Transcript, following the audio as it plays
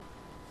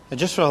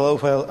Just for a little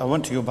while, I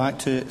want to go back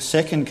to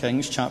 2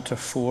 Kings chapter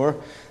 4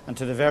 and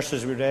to the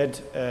verses we read,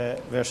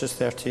 verses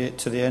 38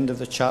 to the end of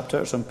the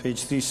chapter. It's on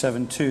page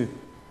 372.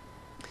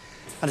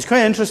 And it's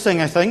quite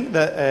interesting, I think,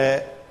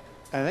 that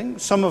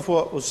some of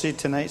what we'll see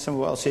tonight, some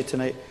of what I'll say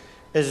tonight,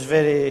 is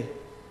very,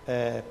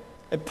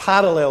 it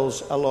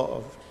parallels a lot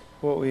of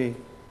what we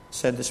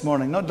said this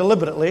morning. Not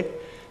deliberately,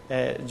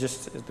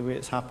 just the way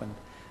it's happened.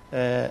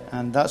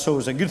 And that's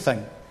always a good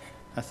thing,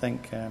 I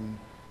think,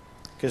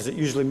 because it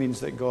usually means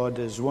that God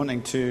is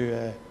wanting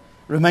to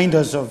remind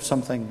us of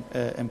something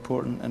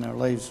important in our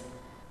lives.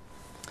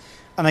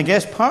 And I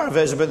guess part of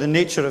it is about the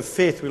nature of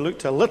faith. We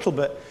looked a little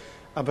bit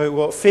about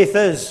what faith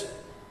is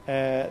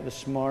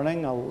this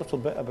morning, a little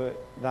bit about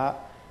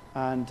that,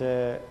 and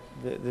the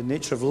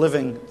nature of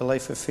living the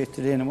life of faith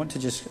today. And I want to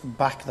just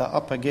back that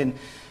up again,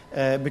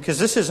 because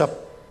this is a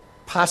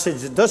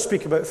passage that does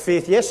speak about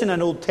faith, yes, in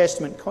an Old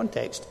Testament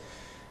context,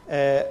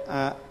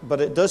 but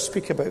it does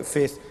speak about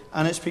faith,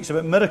 and it speaks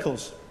about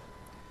miracles,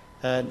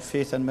 and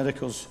faith and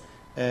miracles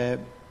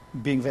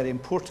being very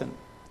important.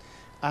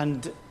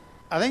 And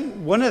I think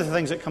one of the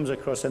things that comes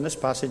across in this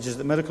passage is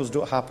that miracles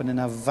don't happen in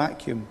a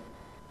vacuum.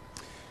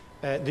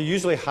 They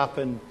usually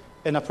happen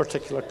in a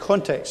particular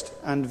context,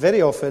 and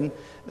very often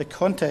the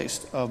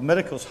context of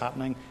miracles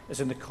happening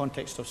is in the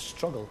context of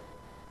struggle,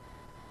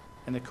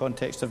 in the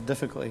context of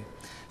difficulty.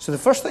 So the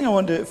first thing I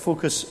want to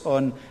focus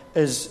on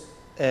is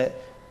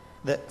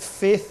that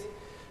faith,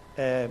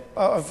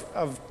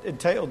 I've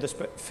entitled this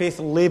book, Faith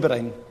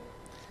Labouring,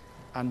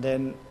 and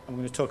then I'm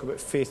going to talk about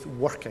faith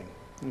working.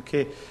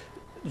 Okay,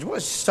 I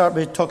want to start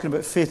by talking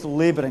about faith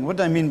labouring. What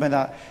do I mean by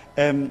that?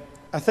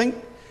 I think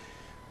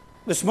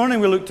this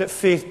morning we looked at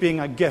faith being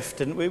a gift,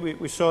 and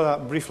we saw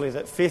that briefly,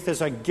 that faith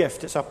is a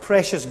gift. It's a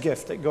precious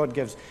gift that God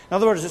gives. In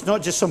other words, it's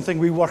not just something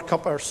we work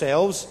up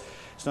ourselves.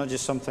 It's not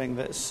just something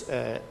that's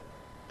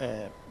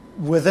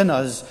within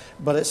us,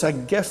 but it's a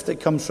gift that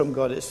comes from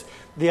God. It's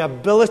the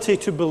ability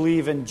to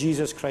believe in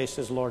Jesus Christ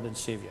as Lord and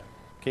Savior.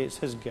 Okay, it's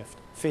His gift.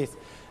 Faith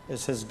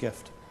is His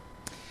gift.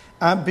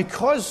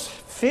 Because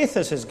faith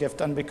is His gift,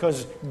 and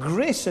because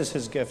grace is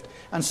His gift,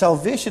 and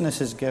salvation is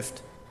His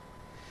gift,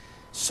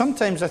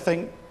 sometimes I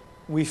think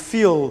we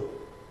feel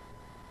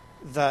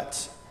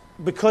that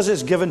because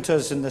it's given to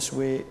us in this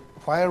way,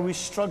 why are we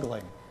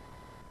struggling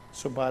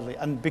so badly?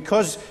 And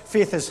because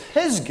faith is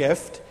His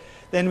gift,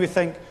 then we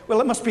think, well,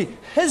 it must be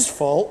His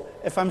fault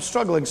if I'm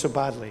struggling so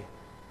badly.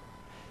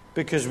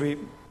 Because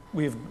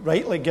we've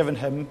rightly given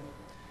Him,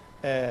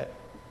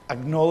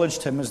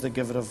 acknowledged Him as the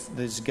giver of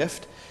this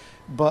gift.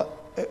 But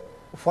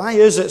why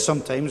is it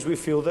sometimes we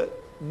feel that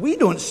we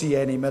don't see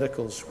any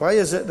miracles? Why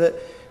is it that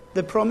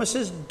the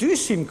promises do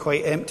seem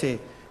quite empty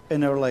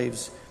in our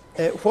lives?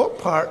 What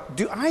part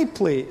do I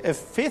play? If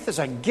faith is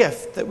a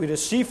gift that we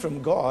receive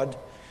from God,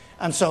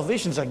 and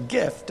salvation is a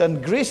gift,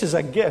 and grace is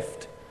a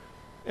gift,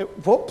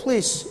 what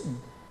place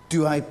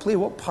do I play?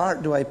 What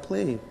part do I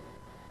play?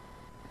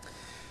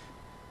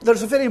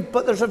 There's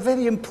a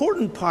very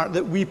important part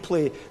that we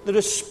play, the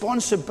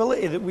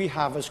responsibility that we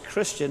have as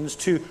Christians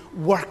to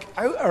work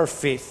out our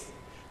faith,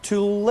 to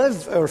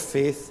live our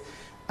faith,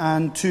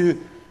 and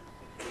to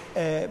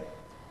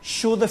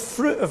show the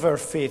fruit of our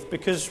faith.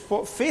 Because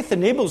what faith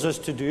enables us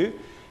to do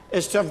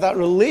is to have that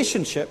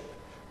relationship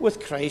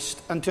with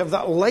Christ and to have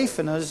that life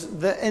in us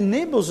that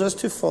enables us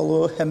to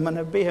follow Him and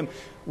obey Him.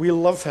 We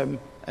love Him.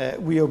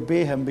 We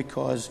obey Him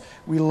because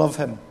we love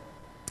Him.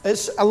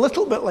 It's a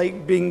little bit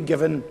like being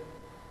given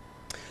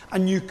a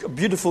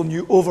beautiful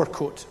new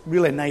overcoat,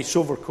 really nice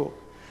overcoat.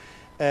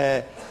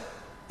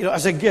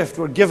 As a gift,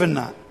 we're given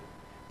that.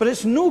 But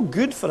it's no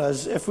good for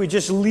us if we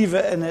just leave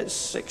it in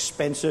its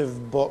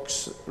expensive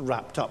box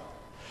wrapped up.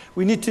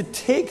 We need to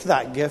take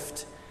that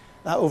gift,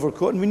 that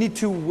overcoat, and we need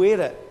to wear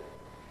it.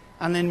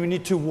 And then we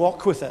need to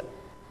walk with it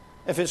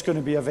if it's going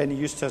to be of any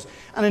use to us.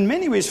 And in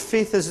many ways,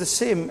 faith is the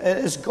same. It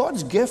is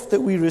God's gift that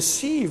we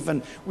receive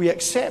and we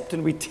accept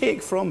and we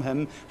take from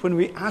Him when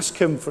we ask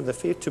Him for the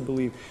faith to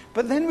believe.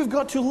 But then we've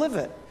got to live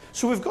it.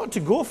 So we've got to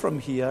go from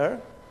here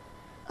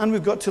and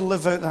we've got to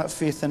live out that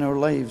faith in our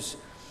lives.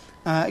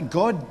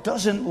 God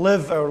doesn't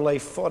live our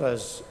life for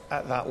us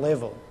at that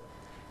level.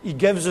 He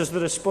gives us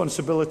the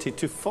responsibility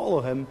to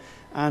follow Him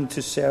and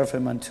to serve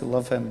Him and to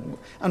love Him.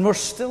 And we're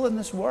still in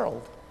this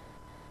world.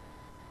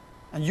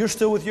 And you're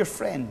still with your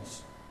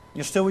friends.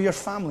 You're still with your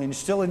family. And you're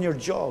still in your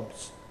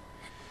jobs.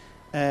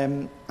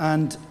 And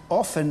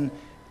often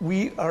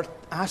we are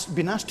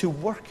being asked to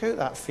work out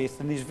that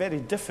faith in these very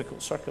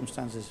difficult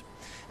circumstances.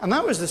 And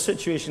that was the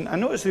situation. I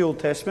know it's the Old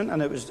Testament,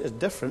 and it's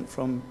different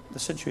from the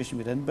situation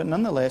we're in. But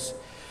nonetheless,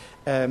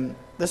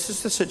 this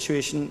is the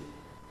situation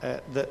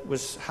that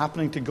was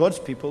happening to God's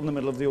people in the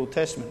middle of the Old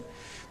Testament.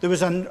 There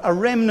was a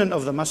remnant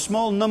of them, a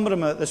small number of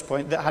them at this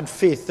point, that had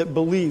faith, that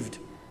believed,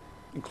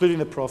 including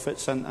the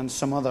prophets and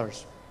some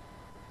others.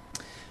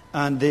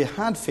 And they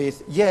had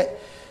faith,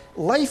 yet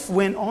life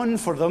went on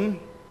for them.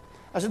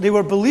 As they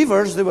were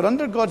believers, they were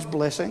under God's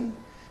blessing,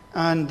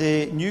 and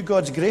they knew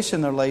God's grace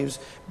in their lives,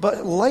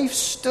 but life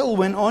still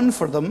went on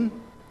for them,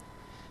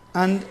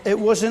 And it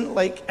wasn't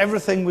like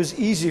everything was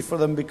easy for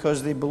them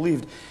because they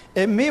believed.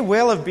 It may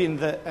well have been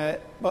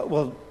that,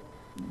 well,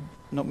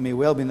 not may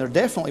well have been, there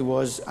definitely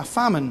was a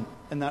famine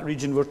in that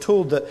region. We're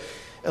told that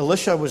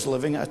Elisha was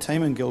living at a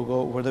time in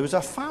Gilgal where there was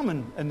a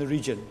famine in the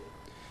region.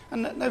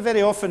 And now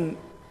very often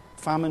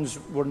famines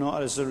were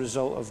not as a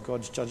result of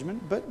God's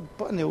judgment, but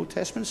in the Old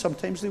Testament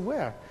sometimes they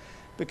were.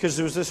 Because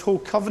there was this whole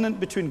covenant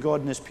between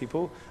God and his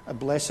people,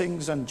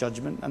 blessings and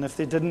judgment. And if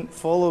they didn't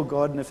follow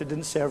God and if they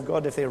didn't serve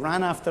God, if they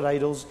ran after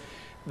idols,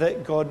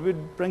 that God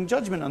would bring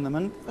judgment on them.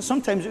 And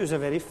sometimes it was a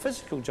very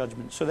physical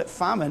judgment, so that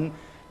famine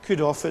could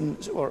often,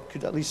 or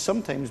could at least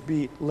sometimes,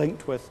 be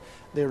linked with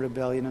their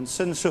rebellion and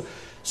sin.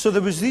 So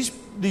there was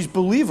these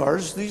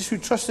believers, these who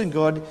trust in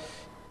God,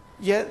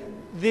 yet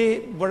they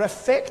were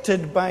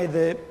affected by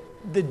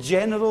the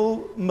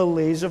general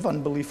malaise of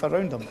unbelief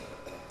around them.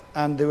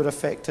 And they were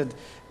affected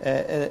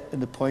in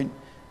the point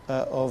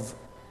of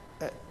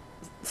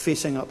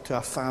facing up to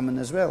a famine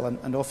as well,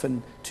 and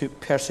often to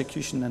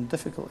persecution and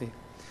difficulty.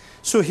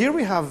 So here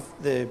we have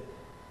the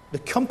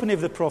company of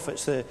the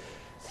prophets, the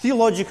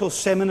theological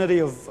seminary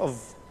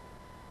of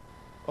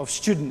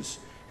students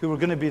who were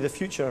going to be the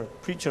future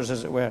preachers,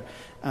 as it were.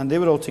 And they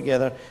were all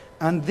together,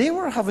 and they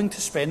were having to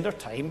spend their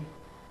time.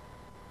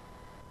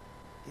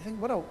 You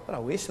think, what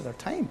a waste of their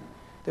time.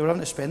 They were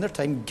having to spend their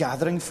time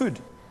gathering food.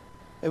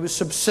 It was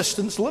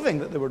subsistence living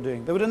that they were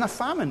doing. They were in a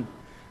famine.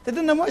 They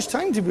didn't have much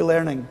time to be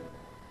learning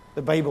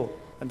the Bible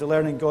and to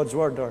learning God's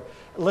word or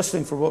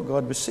listening for what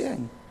God was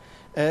saying.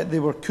 They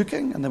were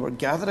cooking and they were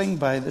gathering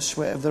by the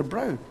sweat of their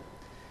brow.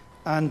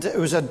 And it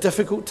was a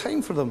difficult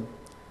time for them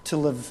to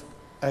live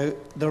out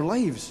their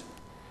lives.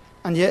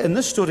 And yet in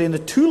this story, in the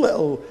two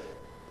little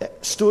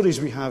stories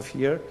we have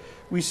here,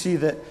 we see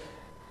that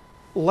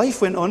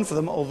life went on for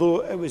them, although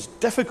it was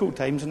difficult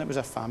times and it was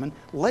a famine.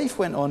 Life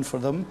went on for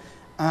them.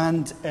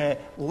 And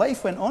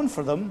life went on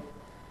for them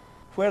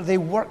where they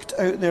worked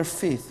out their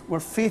faith, where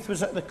faith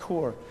was at the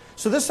core.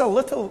 So this is the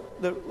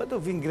little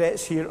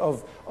vignettes here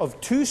of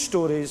two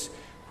stories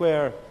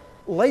where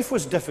life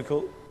was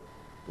difficult.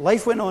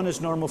 Life went on as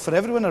normal for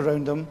everyone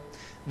around them.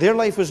 Their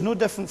life was no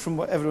different from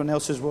what everyone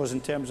else's was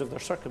in terms of their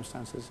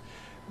circumstances.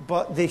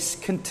 But they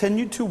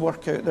continued to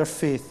work out their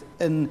faith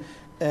in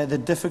the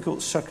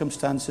difficult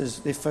circumstances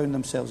they found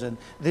themselves in.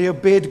 They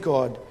obeyed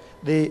God.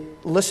 They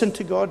listened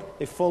to God,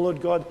 they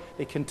followed God,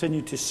 they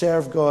continued to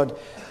serve God.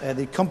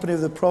 The company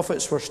of the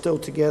prophets were still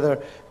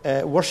together,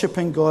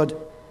 worshipping God.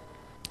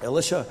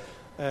 Elisha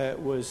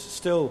was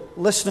still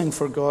listening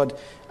for God.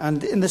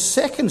 And in the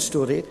second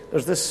story,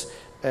 there's this,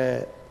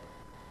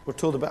 we're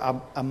told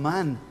about a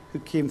man who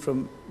came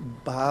from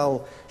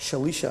Baal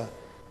Shalisha,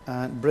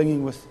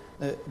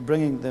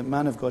 bringing the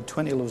man of God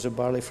 20 loaves of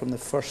barley from the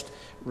first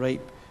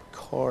ripe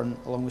corn,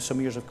 along with some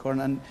ears of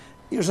corn. And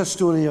here's a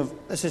story of,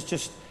 this is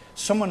just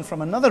someone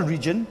from another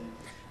region.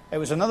 It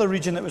was another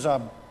region that was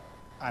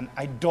an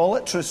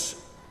idolatrous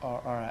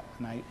or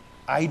an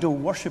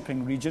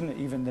idol-worshipping region.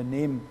 Even the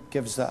name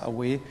gives that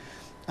away.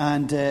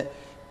 And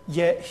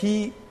yet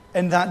he,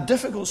 in that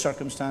difficult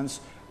circumstance,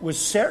 was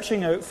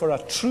searching out for a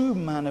true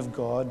man of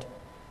God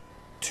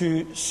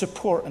to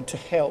support and to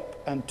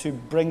help and to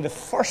bring the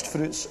first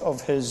fruits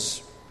of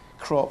his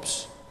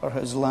crops or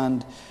his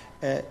land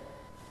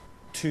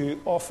to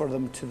offer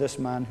them to this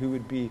man who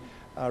would be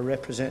a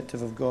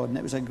representative of God. And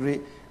it was a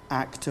great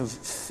act of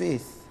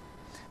faith.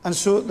 And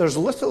so there's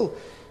little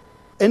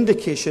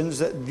indications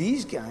that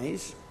these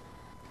guys,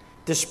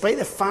 despite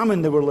the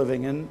famine they were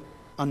living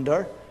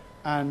under,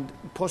 and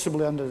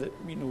possibly under the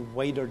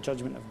wider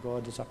judgment of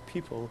God as a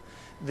people,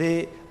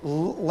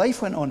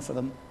 life went on for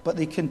them, but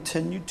they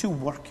continued to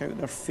work out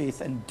their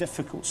faith in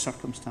difficult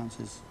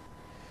circumstances.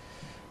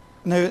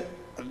 Now,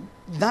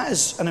 that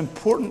is an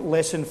important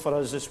lesson for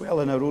us as well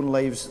in our own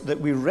lives,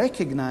 that we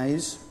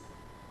recognize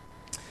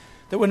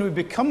that when we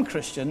become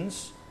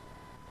Christians,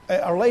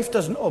 our life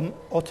doesn't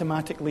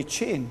automatically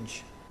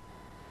change.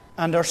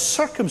 And our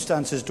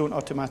circumstances don't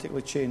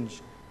automatically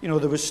change. There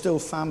was still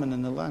famine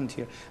in the land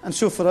here. And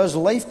so for us,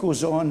 life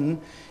goes on,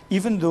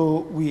 even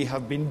though we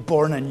have been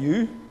born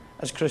anew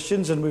as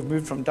Christians and we've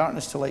moved from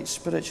darkness to light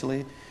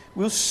spiritually,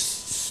 we're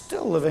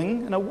still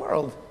living in a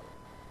world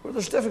where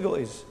there's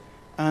difficulties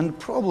and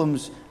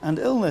problems and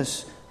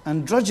illness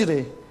and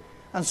drudgery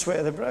and sweat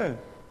of the brow.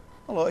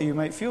 A lot of you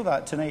might feel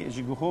that tonight as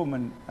you go home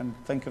and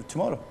think of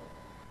tomorrow,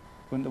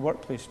 going to the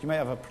workplace. You might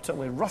have a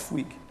particularly rough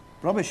week,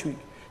 rubbish week,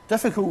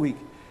 difficult week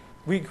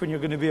when you're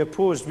going to be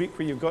opposed, week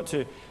where you've got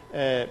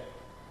to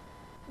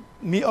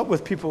meet up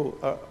with people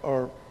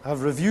or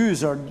have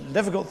reviews or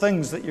difficult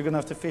things that you're going to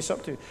have to face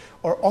up to,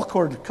 or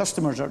awkward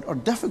customers or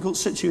difficult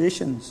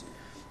situations,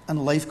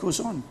 and life goes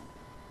on.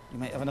 You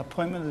might have an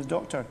appointment with the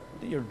doctor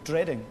that you're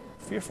dreading,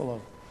 fearful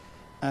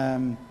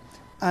of.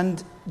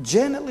 And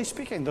generally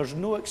speaking, there's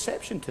no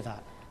exception to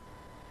that.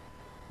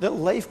 That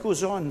life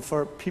goes on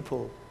for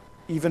people,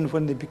 even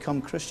when they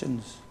become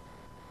Christians.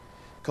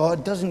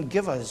 God doesn't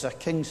give us a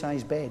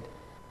king-size bed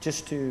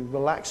just to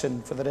relax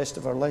in for the rest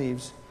of our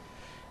lives.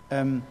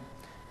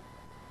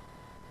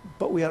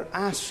 But we are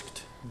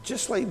asked,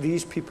 just like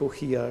these people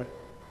here,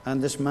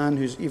 and this man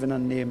who's even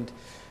unnamed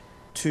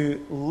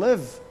to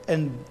live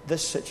in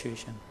this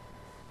situation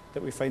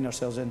that we find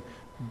ourselves in,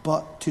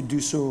 but to do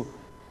so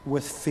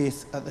with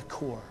faith at the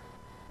core.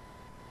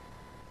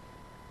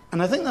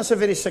 And I think that's a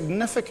very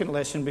significant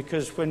lesson,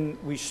 because when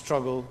we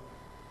struggle,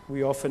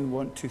 we often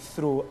want to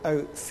throw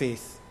out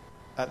faith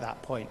at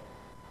that point.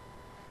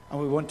 And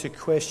we want to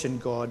question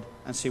God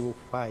and say, well,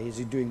 why is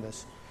he doing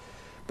this?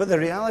 But the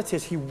reality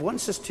is he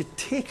wants us to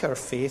take our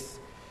faith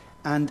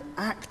and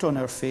act on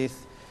our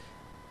faith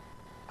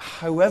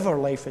however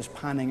life is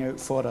panning out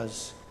for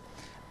us,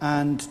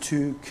 and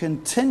to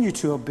continue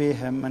to obey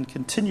him and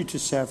continue to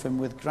serve him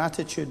with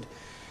gratitude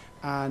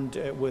and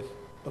with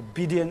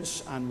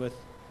obedience and with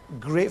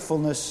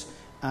gratefulness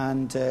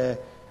and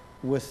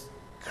with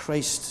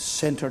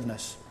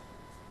Christ-centeredness.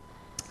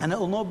 And it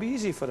will not be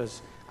easy for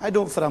us. I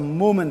don't for a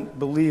moment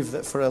believe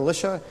that for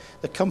Elisha,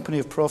 the company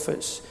of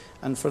prophets,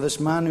 and for this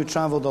man who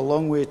travelled a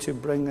long way to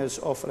bring his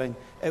offering,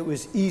 it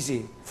was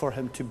easy for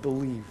him to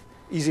believe,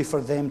 easy for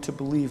them to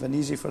believe, and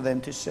easy for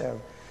them to serve.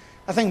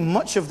 I think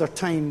much of their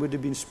time would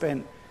have been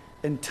spent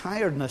in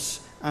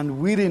tiredness and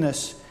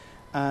weariness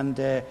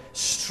and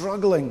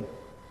struggling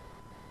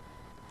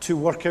to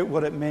work out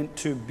what it meant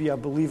to be a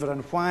believer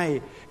and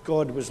why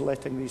God was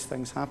letting these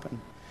things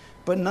happen.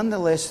 But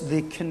nonetheless,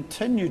 they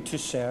continued to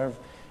serve,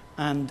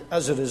 and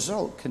as a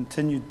result,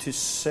 continued to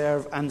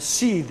serve and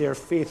see their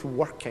faith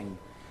working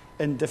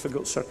in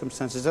difficult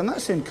circumstances. And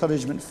that's the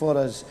encouragement for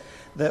us,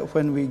 that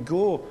when we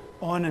go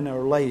on in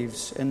our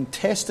lives, in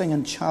testing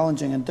and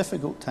challenging and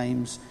difficult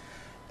times,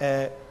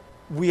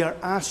 we are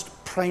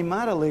asked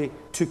primarily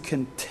to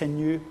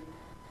continue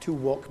to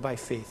walk by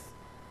faith.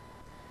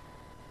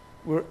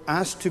 We're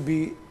asked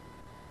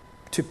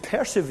to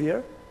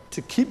persevere,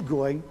 to keep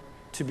going,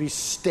 to be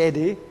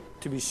steady,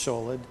 to be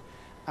solid,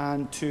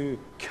 and to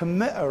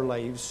commit our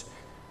lives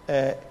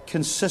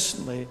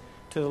consistently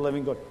to the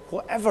living God,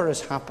 whatever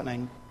is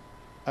happening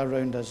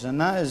around us. And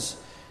that is,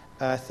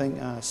 I think,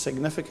 a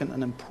significant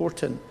and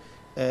important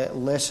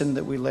lesson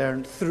that we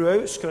learn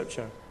throughout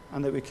Scripture,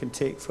 and that we can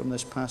take from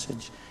this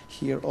passage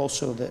here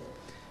also, that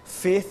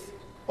faith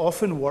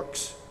often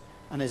works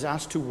and is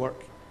asked to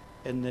work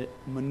in the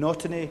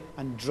monotony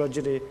and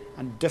drudgery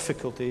and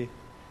difficulty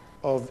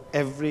of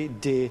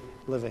everyday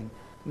living.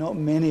 Not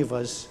many of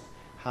us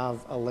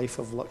have a life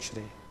of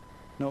luxury.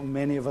 Not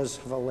many of us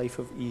have a life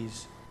of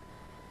ease.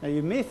 Now,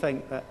 you may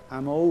think that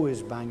I'm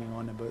always banging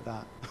on about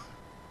that.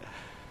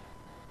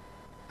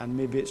 And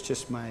maybe it's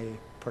just my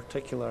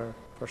particular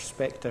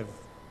perspective,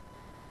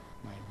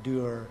 my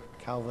dour,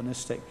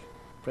 Calvinistic,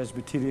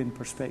 Presbyterian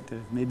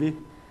perspective, maybe.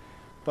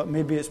 But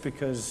maybe it's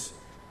because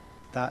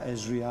that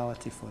is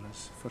reality for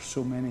us, for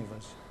so many of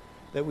us,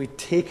 that we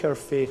take our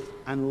faith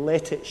and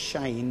let it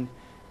shine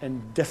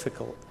in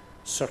difficult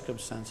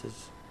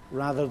circumstances,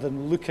 rather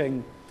than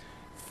looking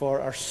for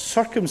our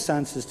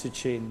circumstances to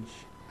change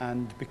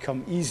and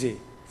become easy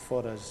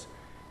for us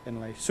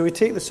in life. So we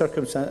take the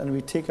circumstance and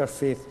we take our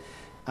faith,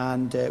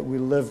 and we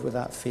live with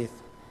that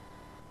faith.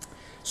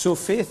 So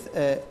faith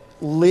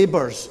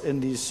labours in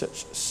these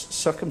such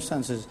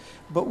circumstances,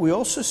 but we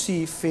also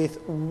see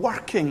faith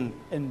working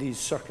in these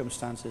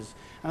circumstances.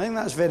 And I think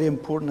that's very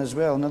important as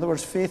well. In other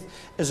words, faith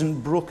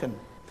isn't broken,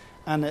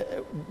 and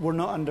we're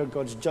not under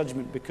God's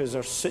judgment because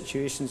our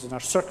situations and our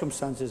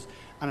circumstances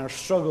and our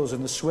struggles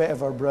and the sweat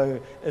of our brow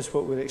is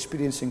what we're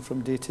experiencing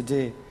from day to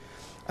day.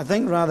 I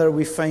think rather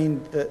we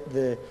find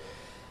that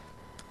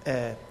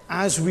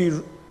as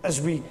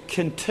we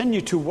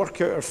continue to work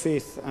out our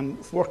faith and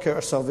work out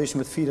our salvation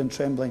with fear and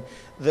trembling,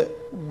 that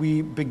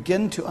we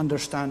begin to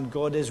understand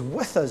God is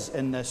with us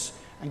in this,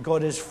 and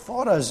God is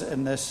for us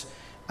in this,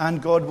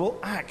 and God will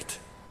act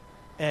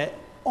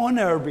on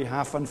our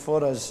behalf and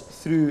for us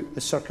through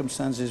the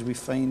circumstances we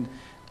find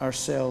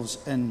ourselves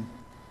in.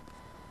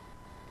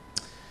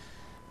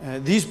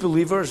 These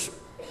believers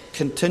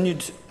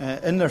continued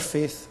in their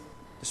faith,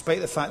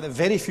 despite the fact that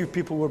very few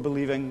people were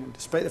believing,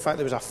 despite the fact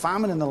there was a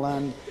famine in the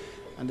land,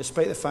 and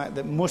despite the fact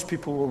that most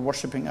people were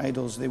worshipping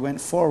idols. They went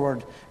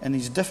forward in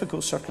these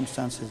difficult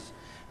circumstances,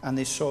 and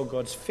they saw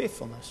God's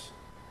faithfulness,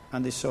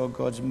 and they saw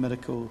God's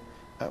miracle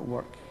at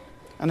work.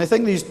 And I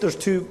think there's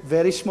two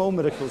very small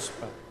miracles,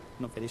 well,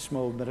 not very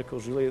small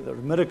miracles really, there are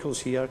miracles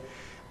here,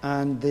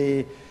 and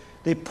they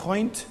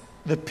point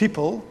the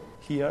people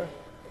here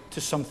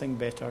to something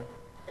better,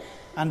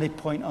 and they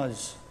point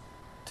us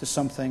to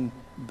something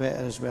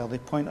better as well. They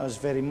point us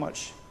very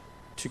much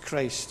to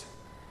Christ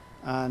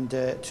and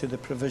to the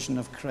provision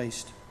of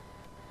Christ.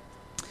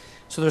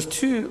 So there's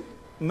two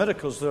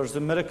miracles. There's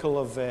the miracle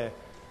of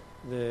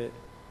the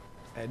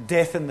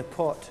death in the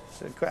pot.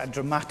 It's quite a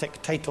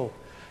dramatic title.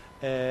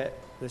 The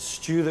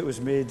stew that was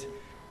made,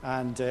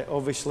 and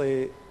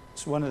obviously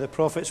one of the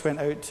prophets went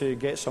out to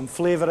get some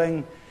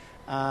flavouring,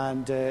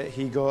 and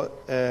he got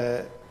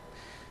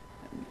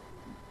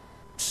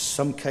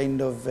some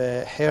kind of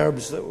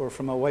herbs that were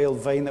from a wild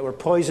vine that were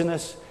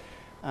poisonous,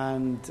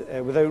 and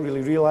without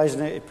really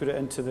realising it, he put it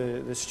into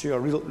the stew, or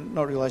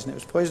not realising it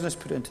was poisonous,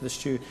 put it into the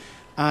stew.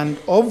 And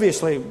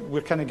obviously,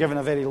 we're kind of given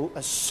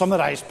a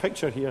summarised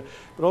picture here,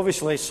 but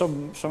obviously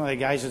some of the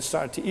guys had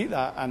started to eat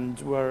that and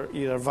were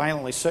either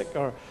violently sick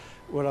or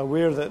were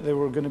aware that they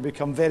were going to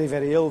become very,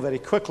 very ill very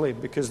quickly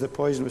because the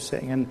poison was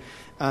setting in,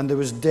 and there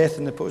was death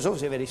in the pot. It was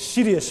obviously a very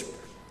serious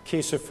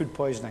case of food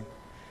poisoning,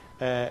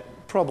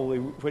 probably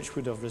which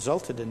would have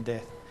resulted in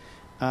death.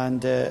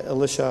 And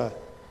Elisha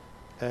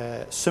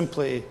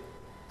simply,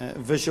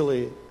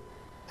 visually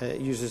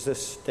uses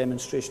this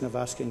demonstration of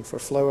asking for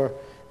flour,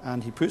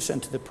 and he puts it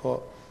into the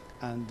pot,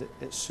 and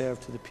it's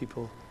served to the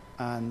people,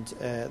 and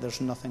there's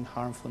nothing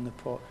harmful in the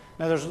pot.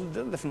 Now, there's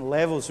different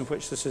levels in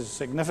which this is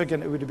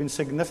significant. It would have been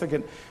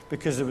significant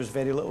because there was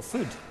very little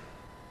food,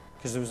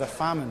 because there was a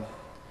famine.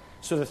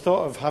 So the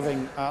thought of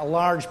having a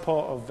large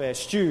pot of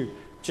stew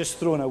just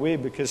thrown away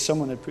because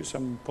someone had put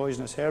some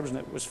poisonous herbs in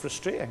it was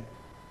frustrating.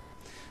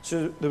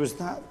 So there was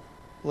that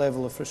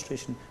level of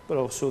frustration, but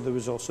also there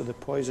was also the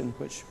poison,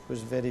 which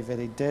was very,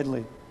 very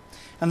deadly.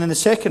 And then the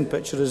second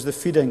picture is the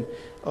feeding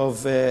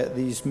of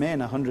these men,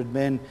 100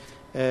 men,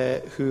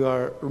 who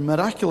are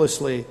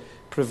miraculously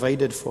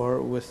provided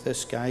for with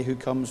this guy who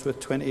comes with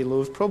 20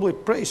 loaves, probably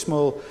pretty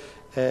small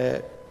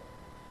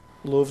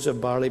loaves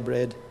of barley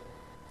bread.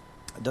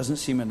 It doesn't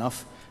seem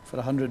enough for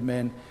 100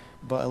 men,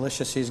 but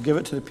Elisha says, give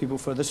it to the people,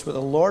 for this is what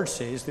the Lord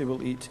says they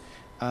will eat,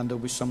 and there'll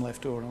be some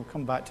left over. And I'll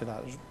come back to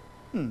that.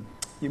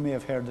 You may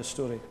have heard this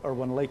story, or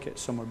one like it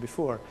somewhere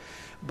before.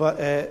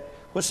 But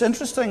what's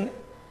interesting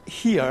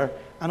here,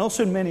 and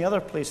also in many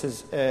other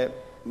places,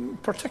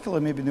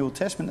 particularly maybe in the Old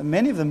Testament, and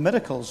many of the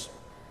miracles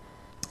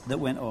that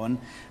went on,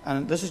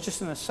 and this is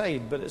just an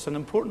aside, but it's an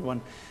important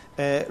one,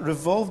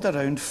 revolved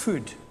around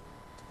food.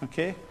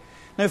 Okay?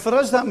 Now, for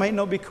us, that might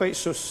not be quite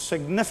so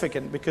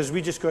significant because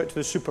we just go out to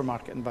the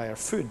supermarket and buy our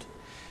food.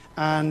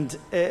 And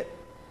it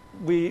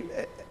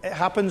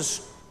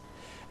happens,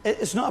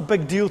 it's not a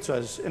big deal to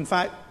us. In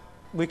fact,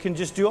 we can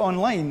just do it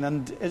online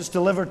and it's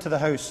delivered to the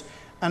house.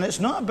 And it's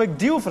not a big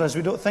deal for us.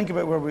 We don't think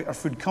about where our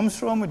food comes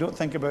from. We don't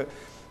think about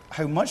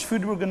how much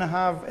food we're going to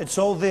have. It's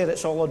all there.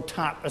 It's all on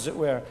tap, as it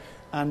were.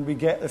 And we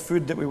get the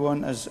food that we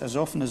want as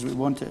often as we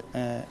want it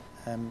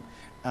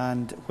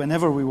and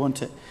whenever we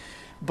want it.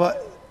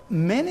 But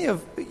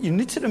you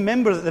need to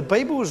remember that the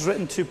Bible was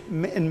written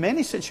in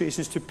many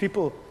situations to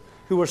people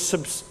who were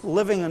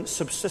living on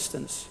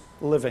subsistence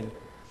living.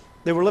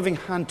 They were living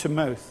hand to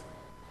mouth.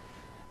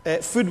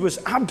 Food was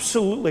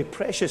absolutely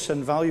precious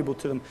and valuable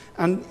to them.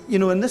 And,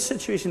 in this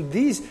situation,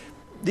 these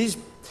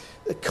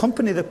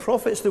company, the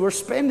prophets, they were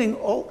spending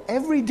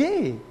every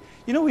day.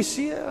 We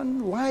see it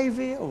on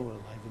Livy. Livy,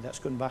 that's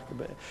going back a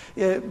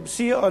bit.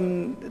 See it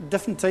on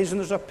different times when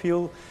there's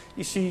appeal.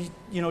 You see,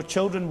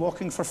 children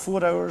walking for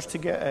 4 hours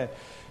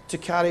to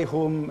carry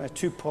home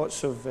 2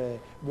 pots of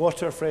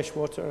water, fresh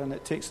water, and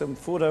it takes them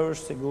 4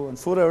 hours to go and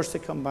 4 hours to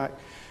come back.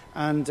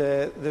 And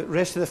the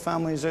rest of the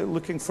family is out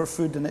looking for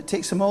food, and it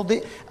takes them all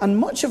day. And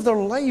much of their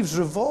lives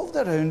revolved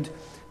around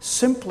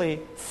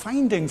simply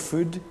finding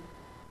food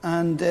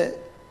and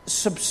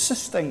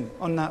subsisting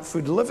on that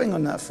food, living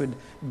on that food,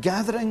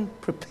 gathering,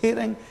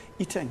 preparing,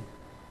 eating.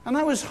 And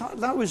that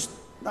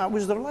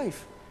was their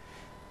life.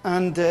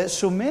 And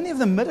so many of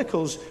the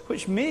miracles,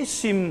 which may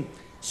seem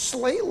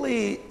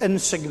slightly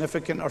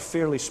insignificant or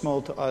fairly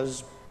small to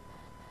us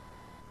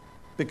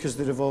because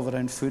they revolve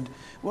around food,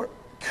 were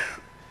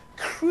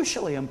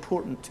crucially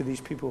important to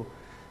these people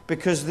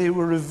because they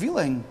were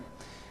revealing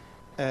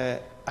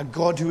a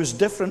God who was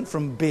different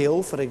from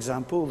Baal, for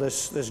example,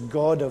 this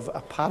God of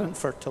apparent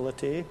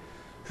fertility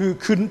who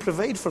couldn't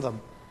provide for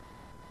them.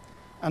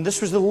 And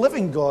this was the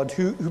living God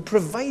who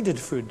provided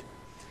food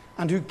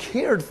and who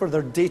cared for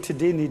their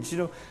day-to-day needs.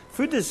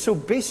 Food is so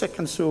basic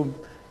and so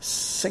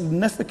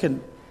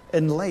significant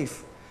in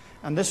life.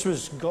 And this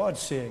was God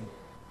saying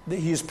that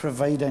he is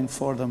providing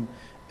for them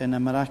in a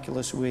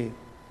miraculous way.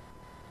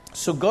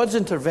 So God's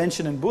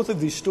intervention in both of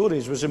these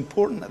stories was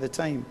important at the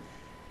time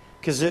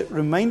because it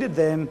reminded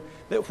them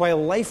that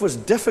while life was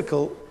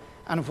difficult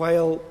and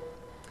while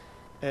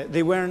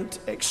they weren't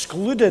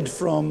excluded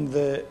from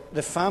the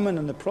famine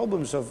and the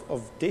problems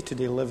of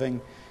day-to-day living,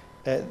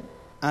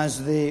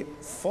 as they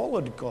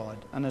followed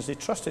God and as they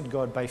trusted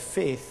God by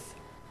faith,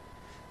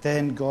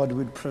 then God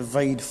would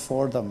provide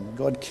for them.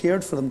 God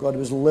cared for them. God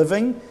was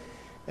living.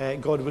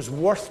 God was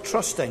worth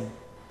trusting.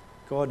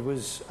 God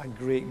was a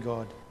great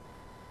God.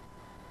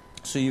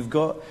 So you've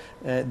got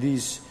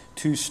these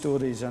 2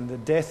 stories, and the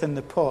death in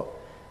the pot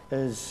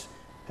is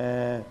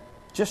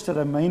just a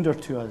reminder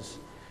to us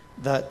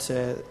that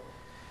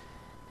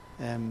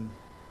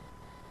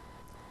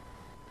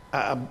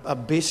at a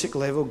basic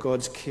level,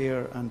 God's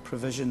care and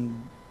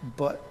provision,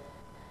 but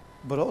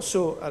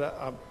also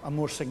at a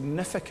more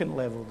significant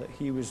level, that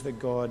he was the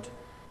God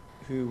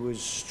who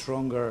was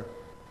stronger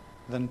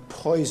than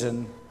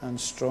poison and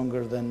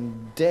stronger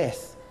than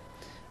death.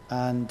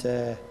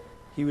 And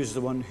he was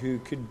the one who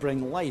could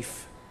bring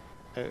life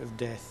out of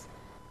death.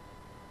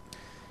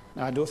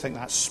 Now, I don't think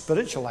that's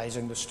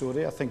spiritualizing the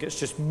story. I think it's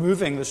just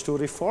moving the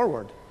story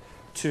forward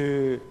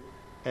to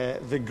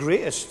the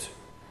greatest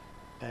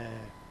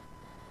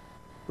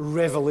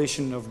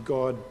revelation of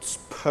God's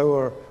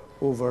power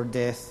over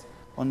death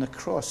on the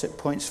cross. It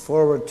points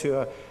forward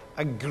to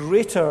a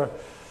greater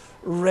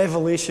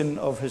revelation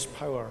of his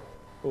power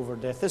over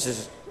death. This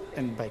is,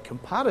 and by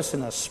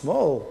comparison, a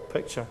small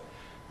picture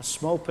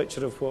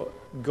of what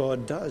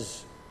God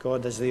does.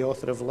 God is the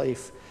author of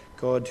life.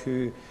 God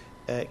who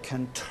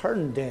can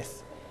turn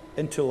death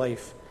into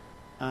life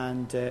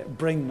and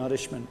bring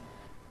nourishment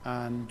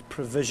and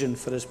provision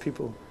for his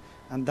people.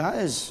 And that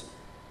is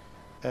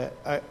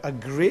a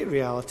great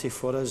reality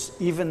for us,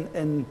 even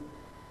in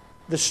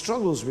the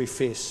struggles we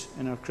face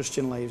in our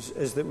Christian lives,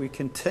 is that we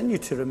continue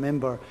to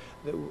remember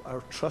that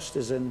our trust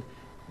is in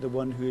the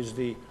one who is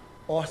the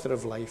author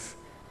of life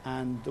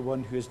and the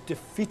one who has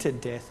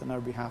defeated death on our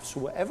behalf.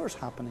 So whatever's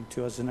happening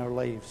to us in our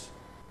lives,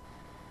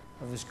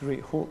 of this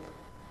great hope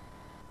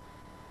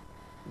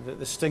that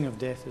the sting of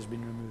death has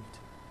been removed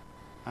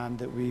and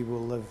that we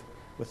will live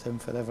with him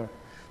forever.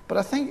 But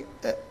I think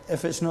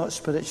if it's not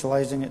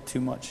spiritualizing it too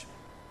much,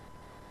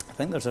 I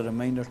think there's a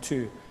reminder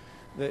too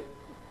that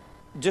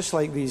just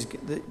like these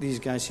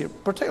guys here,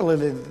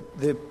 particularly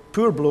the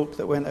poor bloke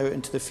that went out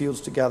into the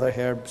fields to gather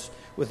herbs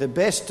with the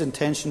best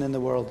intention in the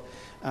world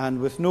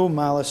and with no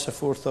malice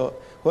aforethought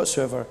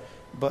whatsoever,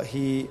 but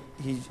he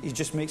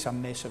just makes a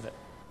mess of it.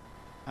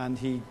 And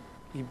he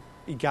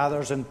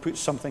gathers and puts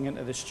something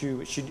into the stew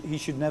which he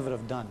should never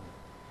have done.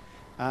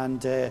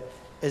 And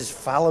his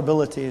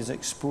fallibility is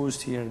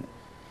exposed here.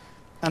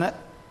 And I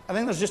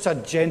think there's just a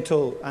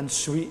gentle and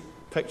sweet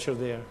picture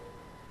there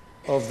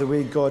of the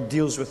way God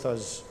deals with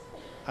us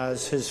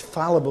as his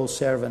fallible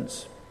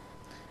servants,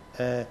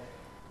 when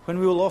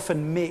we will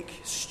often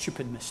make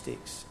stupid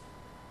mistakes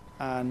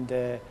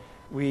and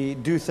we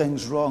do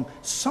things wrong,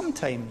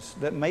 sometimes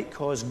that might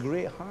cause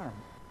great harm.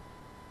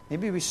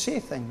 Maybe we say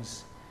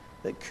things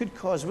that could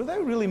cause,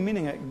 without really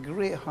meaning it,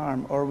 great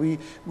harm, or we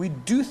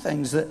do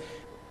things that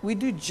we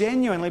do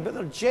genuinely, but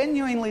they're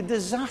genuinely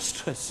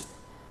disastrous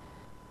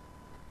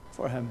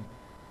for him.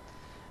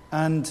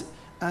 And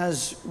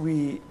as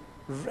we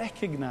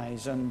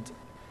recognize and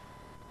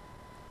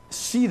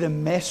see the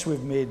mess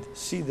we've made,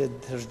 see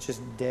that there's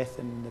just death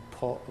in the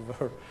pot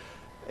of our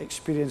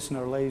experience in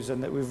our lives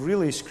and that we've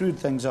really screwed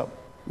things up,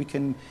 we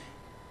can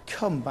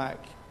come back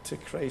to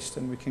Christ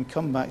and we can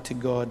come back to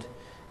God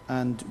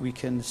and we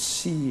can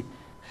see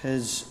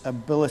his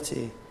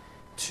ability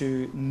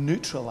to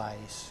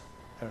neutralize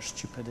our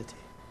stupidity.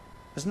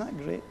 Isn't that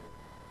great?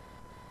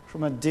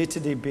 From a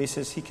day-to-day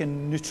basis, he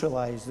can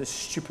neutralize the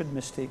stupid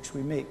mistakes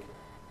we make,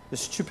 the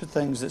stupid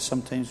things that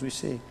sometimes we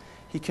say.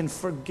 He can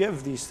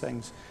forgive these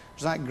things.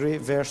 There's that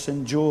great verse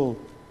in Joel,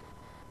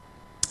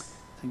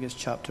 I think it's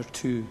chapter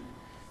 2,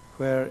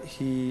 where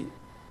he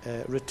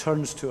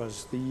returns to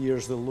us the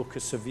years the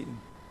locusts have eaten.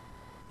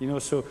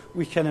 So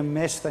we kind of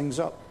mess things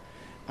up.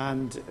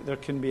 And there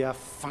can be a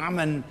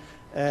famine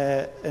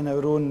in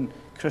our own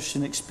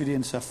Christian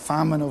experience, a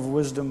famine of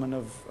wisdom and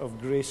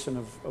of grace and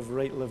of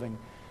right living.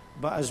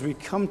 But as we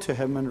come to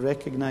him and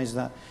recognize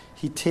that,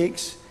 he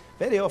takes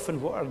very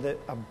often what are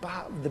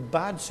the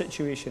bad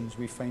situations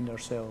we find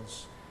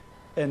ourselves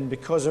in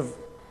because of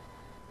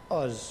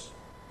us,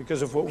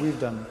 because of what we've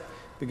done,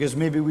 because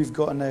maybe we've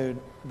gone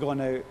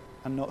out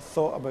and not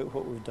thought about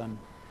what we've done,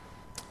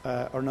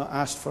 or not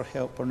asked for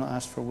help, or not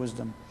asked for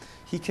wisdom.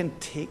 He can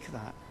take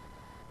that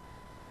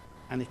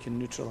and he can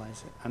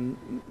neutralize it.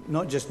 And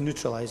not just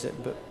neutralize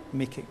it, but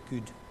make it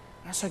good.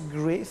 That's a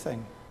great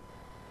thing.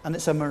 And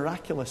it's a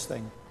miraculous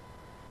thing.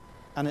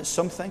 And it's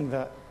something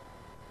that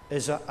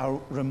is a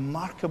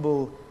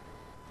remarkable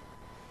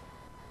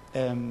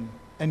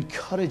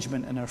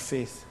encouragement in our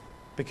faith.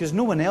 Because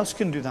no one else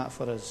can do that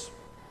for us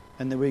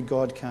in the way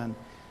God can.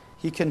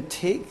 He can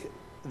take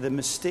the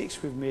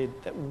mistakes we've made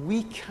that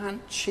we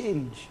can't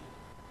change,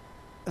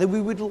 that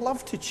we would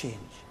love to change,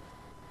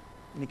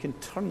 and he can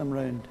turn them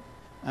around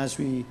as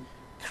we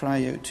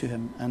cry out to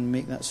him and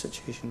make that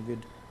situation good.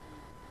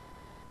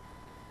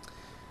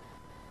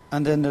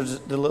 And then there's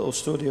the little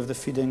story of the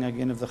feeding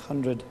again of the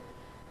 100.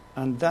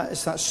 And that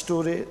is that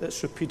story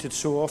that's repeated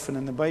so often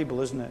in the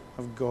Bible, isn't it?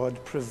 Of God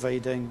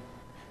providing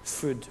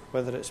food,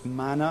 whether it's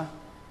manna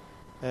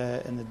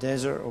in the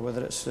desert, or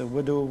whether it's the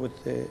widow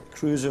with the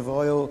cruse of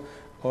oil,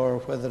 or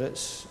whether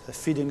it's the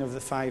feeding of the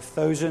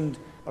 5,000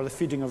 or the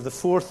feeding of the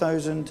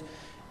 4,000.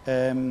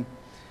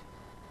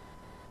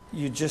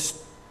 You just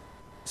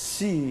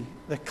see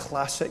the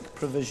classic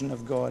provision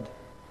of God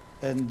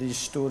in these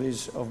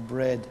stories of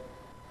bread.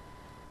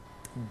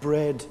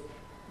 Bread,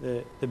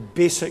 the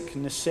basic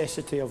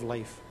necessity of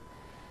life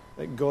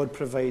that God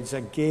provides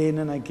again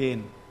and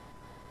again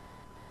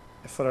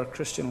for our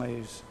Christian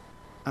lives.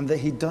 And that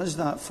he does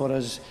that for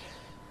us,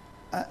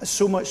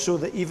 so much so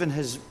that even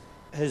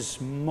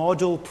his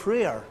model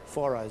prayer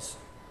for us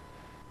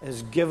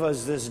is, give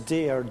us this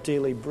day our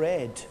daily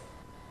bread.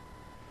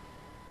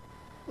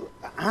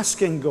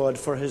 Asking God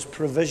for his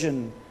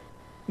provision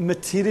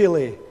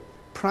materially,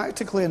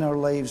 practically in our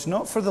lives,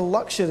 not for the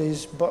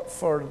luxuries, but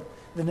for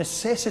the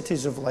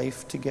necessities of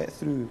life to get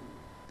through.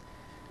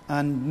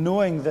 And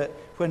knowing that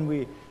when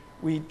we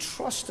we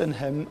trust in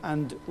him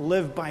and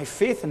live by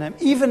faith in him,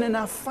 even in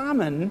a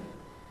famine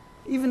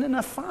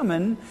of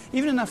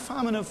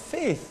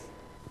faith.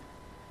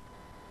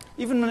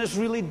 Even when it's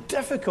really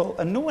difficult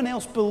and no one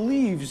else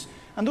believes,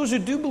 and those who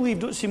do believe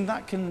don't seem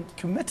that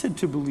committed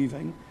to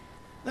believing,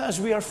 that as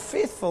we are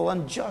faithful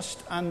and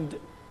just and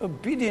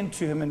obedient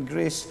to him in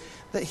grace,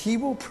 that he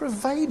will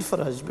provide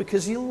for us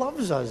because he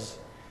loves us.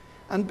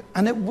 And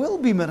it will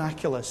be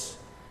miraculous.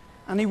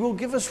 And he will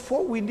give us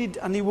what we need,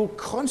 and he will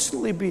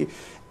constantly be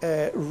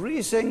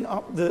raising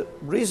up the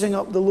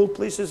low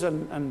places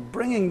and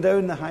bringing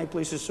down the high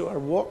places so our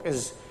walk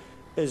is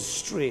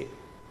straight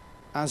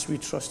as we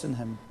trust in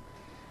him.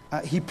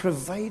 He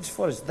provides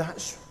for us.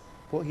 That's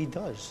what he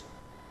does.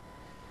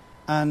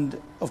 And,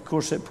 of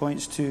course, it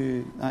points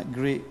to that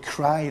great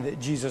cry that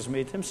Jesus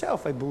made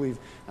himself, I believe.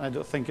 And I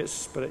don't think it's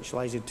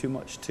spiritualizing too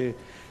much to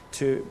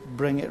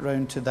bring it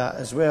round to that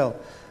as well,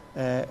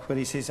 where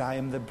he says, I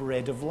am the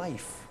bread of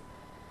life.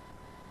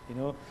 You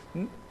know,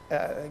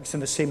 it's in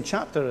the same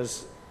chapter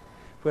as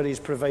where he's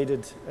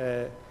provided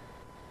the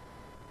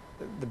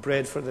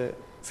bread for the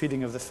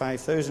feeding of the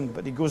 5,000.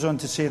 But he goes on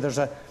to say there's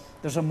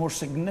a more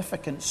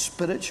significant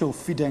spiritual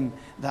feeding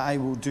that I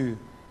will do.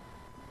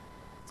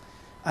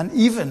 And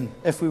even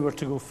if we were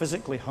to go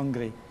physically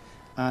hungry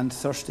and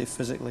thirsty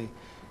physically,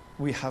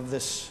 we have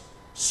this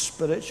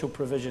spiritual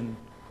provision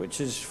which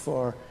is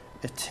for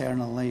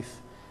eternal life.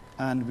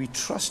 And we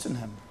trust in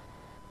him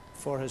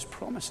for his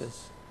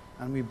promises.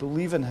 And we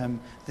believe in him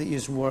that he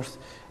is worth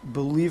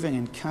believing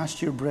in.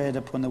 Cast your bread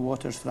upon the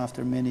waters, for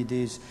after many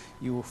days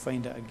you will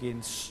find it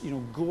again. You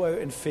know, go out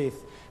in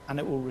faith and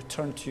it will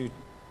return to you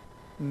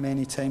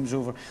many times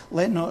over.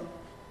 Let not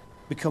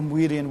become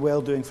weary in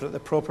well-doing, for at the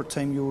proper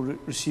time you will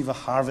receive a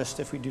harvest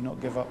if we do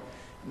not give up.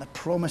 And the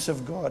promise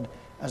of God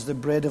as the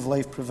bread of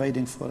life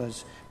providing for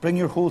us. Bring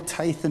your whole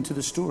tithe into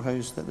the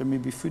storehouse, that there may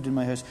be food in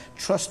my house.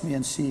 Trust me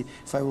and see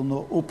if I will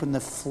not open the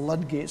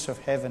floodgates of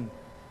heaven.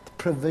 The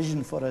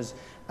provision for us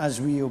as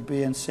we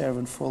obey and serve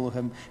and follow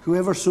him.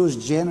 Whoever sows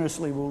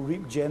generously will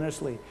reap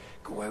generously.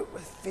 Go out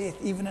with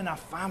faith, even in a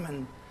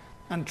famine,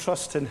 and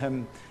trust in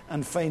him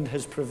and find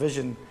his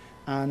provision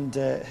and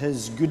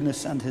his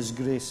goodness and his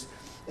grace.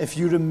 If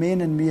you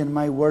remain in me and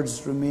my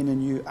words remain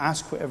in you,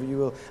 ask whatever you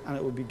will and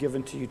it will be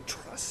given to you.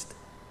 Trust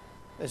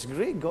this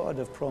great God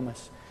of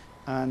promise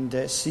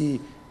and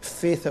see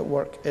faith at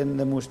work in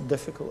the most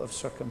difficult of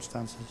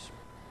circumstances.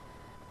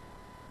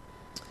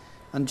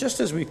 And just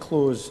as we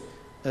close,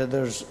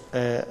 there's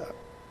a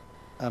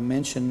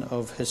mention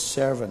of his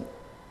servant.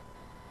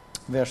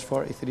 Verse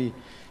 43.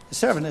 The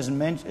servant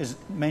is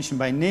mentioned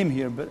by name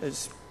here, but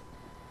it's,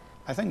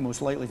 I think,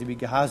 most likely to be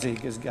Gehazi,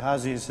 because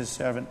Gehazi is his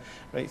servant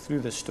right through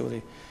this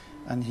story.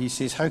 And he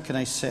says, how can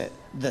I set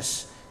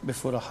this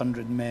before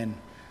 100 men?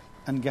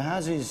 And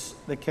Gehazi is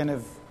the kind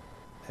of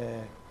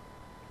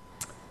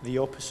the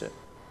opposite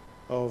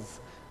of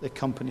the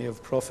company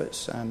of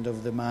prophets and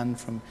of the man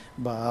from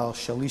Baal,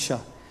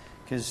 Shalisha,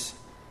 because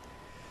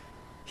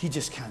he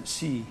just can't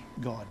see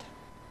God.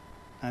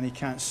 And he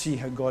can't see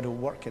how God will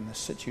work in this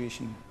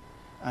situation.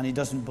 And he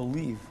doesn't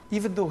believe,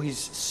 even though he's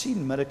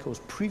seen miracles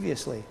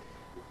previously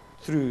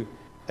through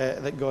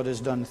that God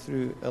has done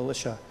through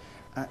Elisha.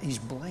 He's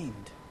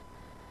blind.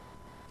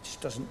 He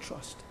just doesn't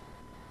trust.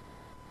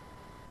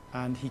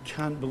 And he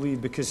can't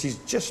believe because he's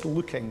just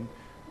looking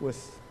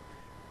with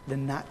the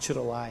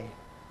natural eye.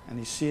 And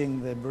he's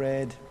seeing the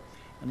bread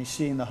and he's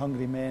seeing the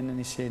hungry men and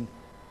he's saying,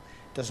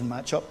 it doesn't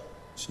match up.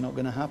 It's not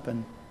going to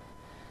happen.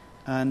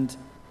 And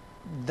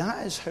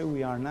that is how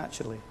we are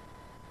naturally.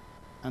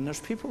 And there's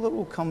people that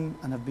will come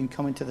and have been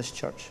coming to this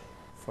church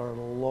for a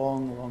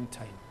long, long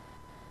time,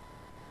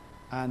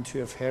 and who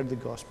have heard the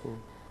gospel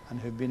and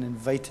who have been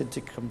invited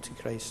to come to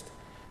Christ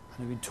and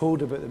have been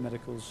told about the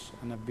miracles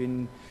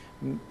and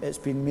it's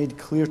been made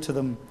clear to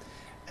them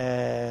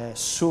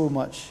so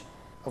much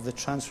of the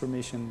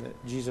transformation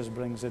that Jesus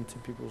brings into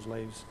people's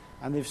lives.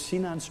 And they've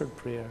seen answered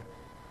prayer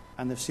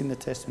and they've seen the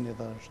testimony of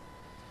others.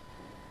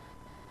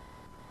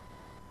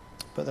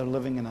 But they're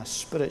living in a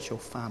spiritual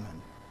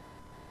famine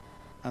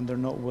and they're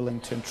not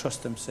willing to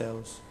entrust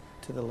themselves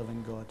to the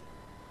living God.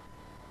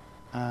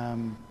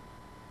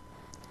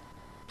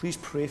 Please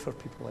pray for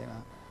people like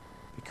that,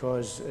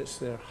 because it's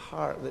their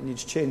heart that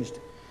needs changed,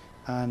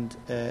 and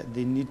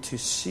they need to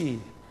see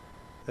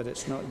that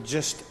it's not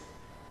just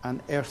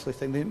an earthly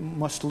thing. They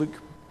must look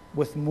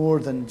with more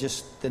than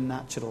just the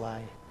natural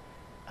eye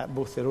at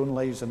both their own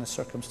lives and the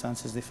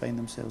circumstances they find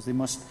themselves. They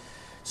must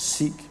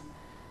seek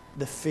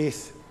the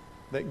faith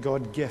that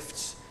God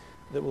gifts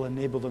that will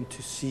enable them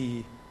to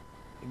see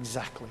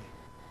exactly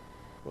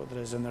what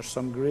there is. And there's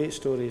some great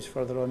stories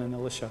further on in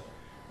Elisha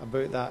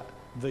about that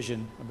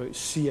vision, about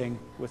seeing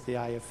with the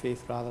eye of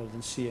faith rather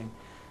than seeing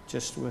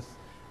just with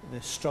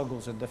the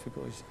struggles and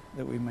difficulties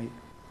that we might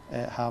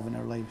have in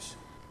our lives.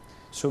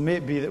 So may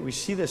it be that we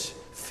see this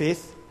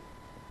faith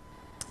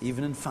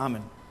even in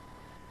famine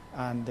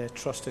and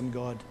trust in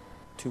God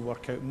to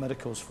work out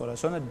miracles for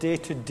us on a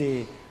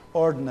day-to-day,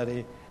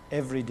 ordinary,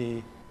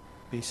 everyday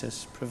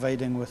basis,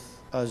 providing with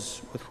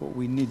us with what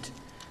we need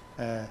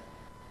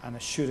and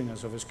assuring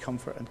us of his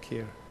comfort and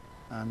care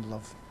and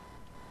love.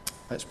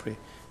 Let's pray.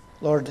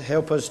 Lord,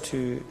 help us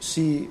to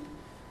see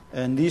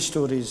in these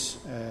stories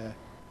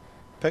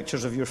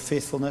pictures of your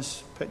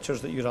faithfulness,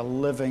 pictures that you're a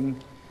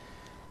living,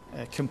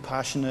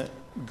 compassionate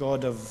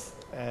God of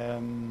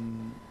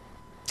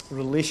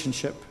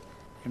relationship.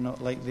 You're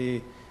not like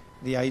the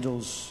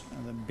idols,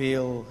 the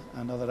Baal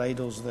and other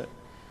idols that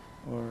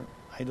were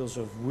idols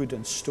of wood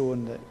and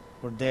stone that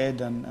were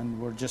dead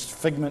and were just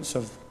figments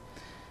of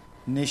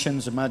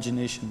nations'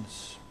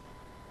 imaginations.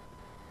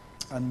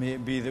 And may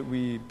it be that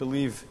we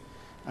believe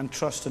and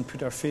trust and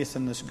put our faith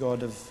in this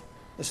God, of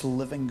this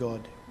living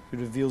God who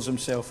reveals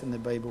himself in the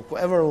Bible.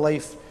 Whatever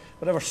life,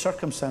 whatever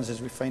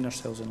circumstances we find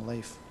ourselves in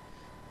life,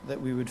 that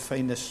we would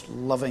find this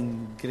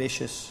loving,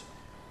 gracious,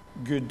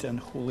 good and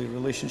holy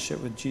relationship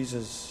with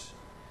Jesus,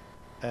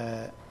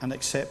 and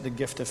accept the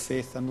gift of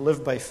faith and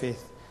live by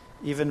faith,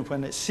 even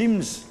when it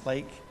seems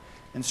like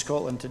in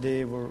Scotland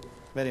today we're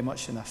very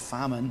much in a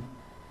famine.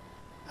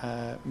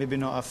 Maybe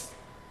not a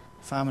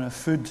famine of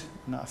food,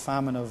 not a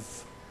famine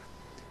of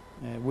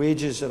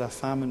wages or a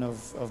famine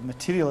of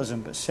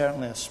materialism, but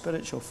certainly a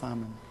spiritual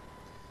famine.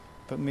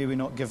 But may we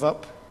not give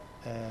up,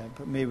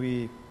 but may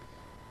we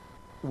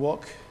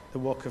walk the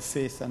walk of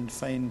faith and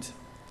find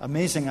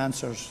amazing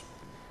answers,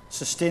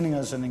 sustaining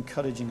us and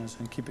encouraging us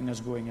and keeping us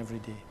going every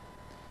day.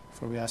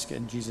 For we ask it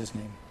in Jesus'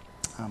 name.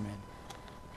 Amen.